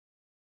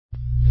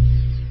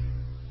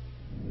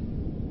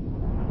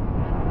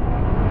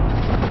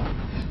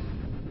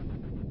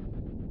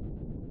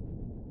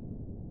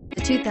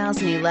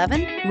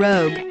2011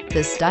 Rogue.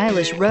 The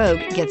stylish Rogue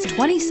gets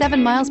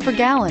 27 miles per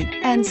gallon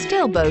and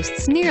still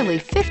boasts nearly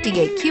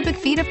 58 cubic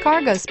feet of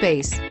cargo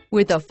space.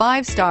 With a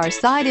 5-star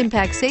side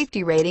impact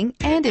safety rating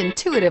and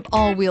intuitive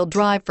all-wheel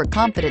drive for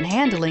confident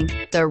handling,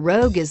 the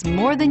Rogue is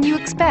more than you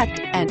expect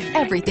and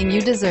everything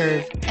you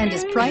deserve, and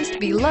is priced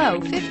below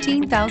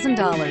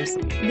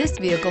 $15,000. This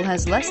vehicle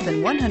has less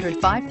than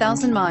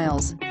 105,000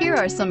 miles. Here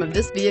are some of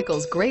this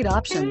vehicle's great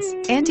options: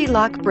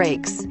 anti-lock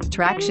brakes,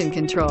 traction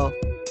control,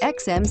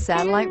 XM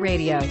satellite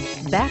radio,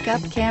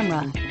 backup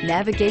camera,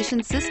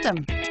 navigation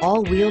system,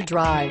 all-wheel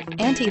drive,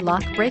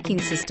 anti-lock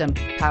braking system,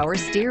 power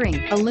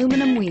steering,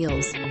 aluminum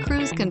wheels,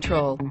 cruise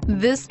control.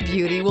 This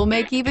beauty will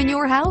make even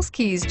your house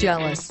keys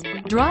jealous.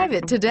 Drive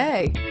it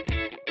today.